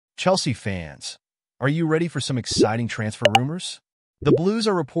Chelsea fans, are you ready for some exciting transfer rumors? The Blues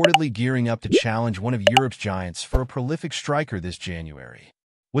are reportedly gearing up to challenge one of Europe's giants for a prolific striker this January.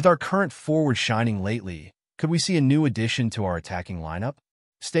 With our current forward shining lately, could we see a new addition to our attacking lineup?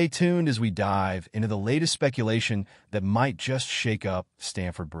 Stay tuned as we dive into the latest speculation that might just shake up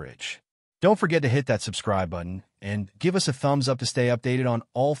Stamford Bridge. Don't forget to hit that subscribe button and give us a thumbs up to stay updated on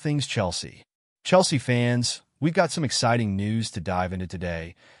all things Chelsea. Chelsea fans, we've got some exciting news to dive into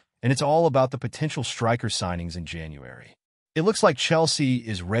today, and it's all about the potential striker signings in January. It looks like Chelsea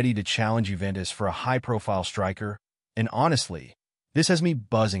is ready to challenge Juventus for a high-profile striker, and honestly, this has me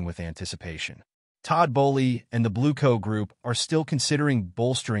buzzing with anticipation. Todd Boehly and the Blue Co group are still considering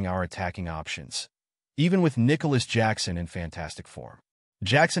bolstering our attacking options, even with Nicholas Jackson in fantastic form.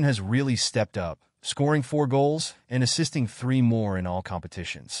 Jackson has really stepped up, scoring 4 goals and assisting 3 more in all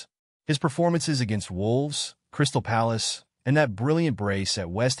competitions. His performances against Wolves, Crystal Palace, and that brilliant brace at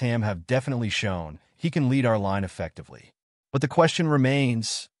West Ham have definitely shown he can lead our line effectively. But the question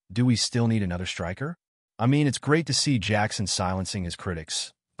remains, do we still need another striker? I mean, it's great to see Jackson silencing his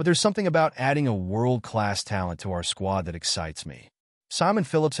critics, but there's something about adding a world-class talent to our squad that excites me. Simon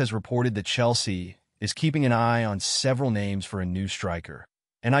Phillips has reported that Chelsea is keeping an eye on several names for a new striker,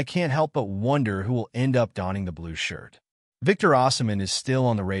 and I can't help but wonder who will end up donning the blue shirt. Victor Osimhen is still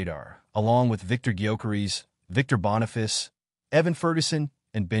on the radar, along with Victor Gyökeres, Victor Boniface, Evan Ferguson,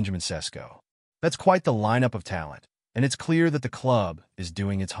 and Benjamin Sesko. That's quite the lineup of talent, and it's clear that the club is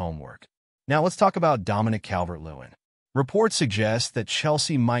doing its homework. Now let's talk about Dominic Calvert-Lewin. Reports suggest that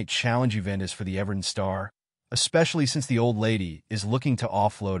Chelsea might challenge Juventus for the Everton star, especially since the old lady is looking to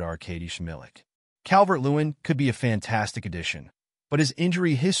offload Arkadiusz Milik. Calvert-Lewin could be a fantastic addition, but his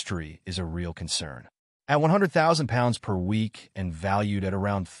injury history is a real concern. At £100,000 per week and valued at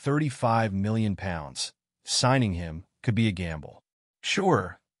around £35 million, signing him could be a gamble.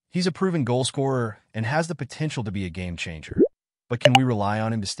 Sure, he's a proven goal scorer and has the potential to be a game changer, but can we rely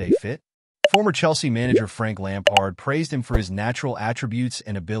on him to stay fit? Former Chelsea manager Frank Lampard praised him for his natural attributes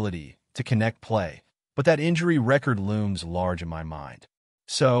and ability to connect play, but that injury record looms large in my mind.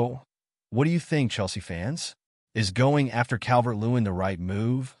 So, what do you think, Chelsea fans? Is going after Calvert-Lewin the right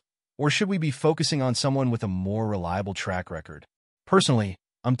move, or should we be focusing on someone with a more reliable track record? Personally,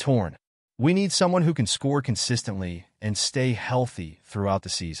 I'm torn. We need someone who can score consistently and stay healthy throughout the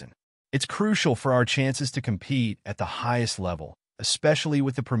season. It's crucial for our chances to compete at the highest level, especially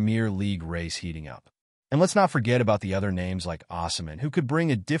with the Premier League race heating up. And let's not forget about the other names like Osimhen, who could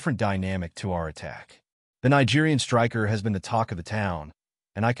bring a different dynamic to our attack. The Nigerian striker has been the talk of the town,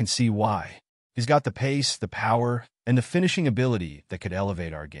 and I can see why. He's got the pace, the power, and the finishing ability that could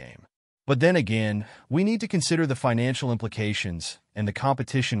elevate our game. But then again, we need to consider the financial implications and the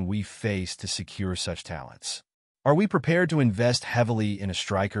competition we face to secure such talents. Are we prepared to invest heavily in a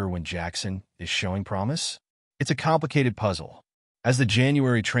striker when Jackson is showing promise? It's a complicated puzzle. As the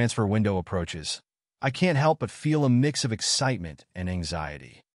January transfer window approaches, I can't help but feel a mix of excitement and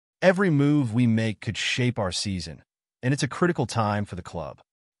anxiety. Every move we make could shape our season, and it's a critical time for the club.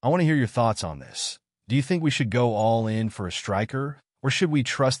 I want to hear your thoughts on this. Do you think we should go all in for a striker, or should we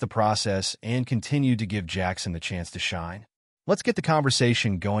trust the process and continue to give Jackson the chance to shine? Let's get the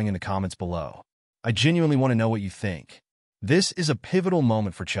conversation going in the comments below. I genuinely want to know what you think. This is a pivotal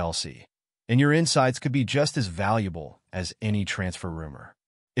moment for Chelsea, and your insights could be just as valuable as any transfer rumor.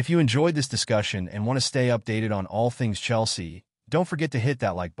 If you enjoyed this discussion and want to stay updated on all things Chelsea, don't forget to hit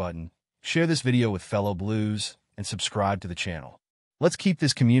that like button, share this video with fellow Blues, and subscribe to the channel. Let's keep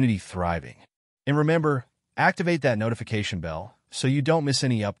this community thriving. And remember, activate that notification bell so you don't miss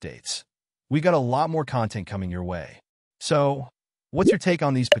any updates. We got a lot more content coming your way. So, what's your take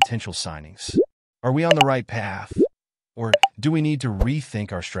on these potential signings? Are we on the right path? Or do we need to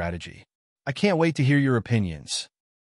rethink our strategy? I can't wait to hear your opinions.